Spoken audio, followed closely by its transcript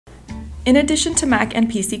In addition to Mac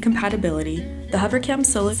and PC compatibility, the HoverCam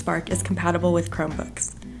Solo Spark is compatible with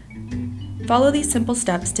Chromebooks. Follow these simple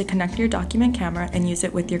steps to connect your document camera and use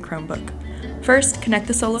it with your Chromebook. First, connect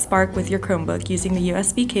the Solo Spark with your Chromebook using the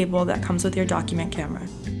USB cable that comes with your document camera.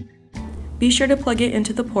 Be sure to plug it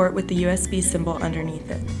into the port with the USB symbol underneath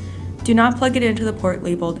it. Do not plug it into the port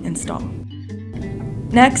labeled Install.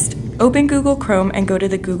 Next, open Google Chrome and go to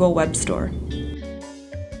the Google Web Store.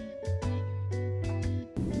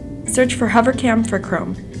 Search for HoverCam for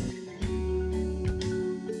Chrome.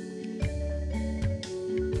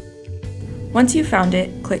 Once you've found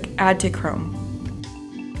it, click Add to Chrome.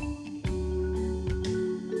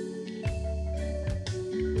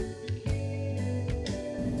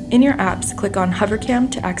 In your apps, click on HoverCam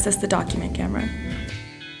to access the document camera.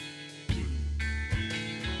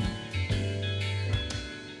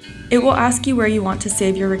 It will ask you where you want to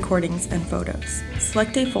save your recordings and photos.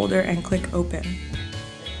 Select a folder and click Open.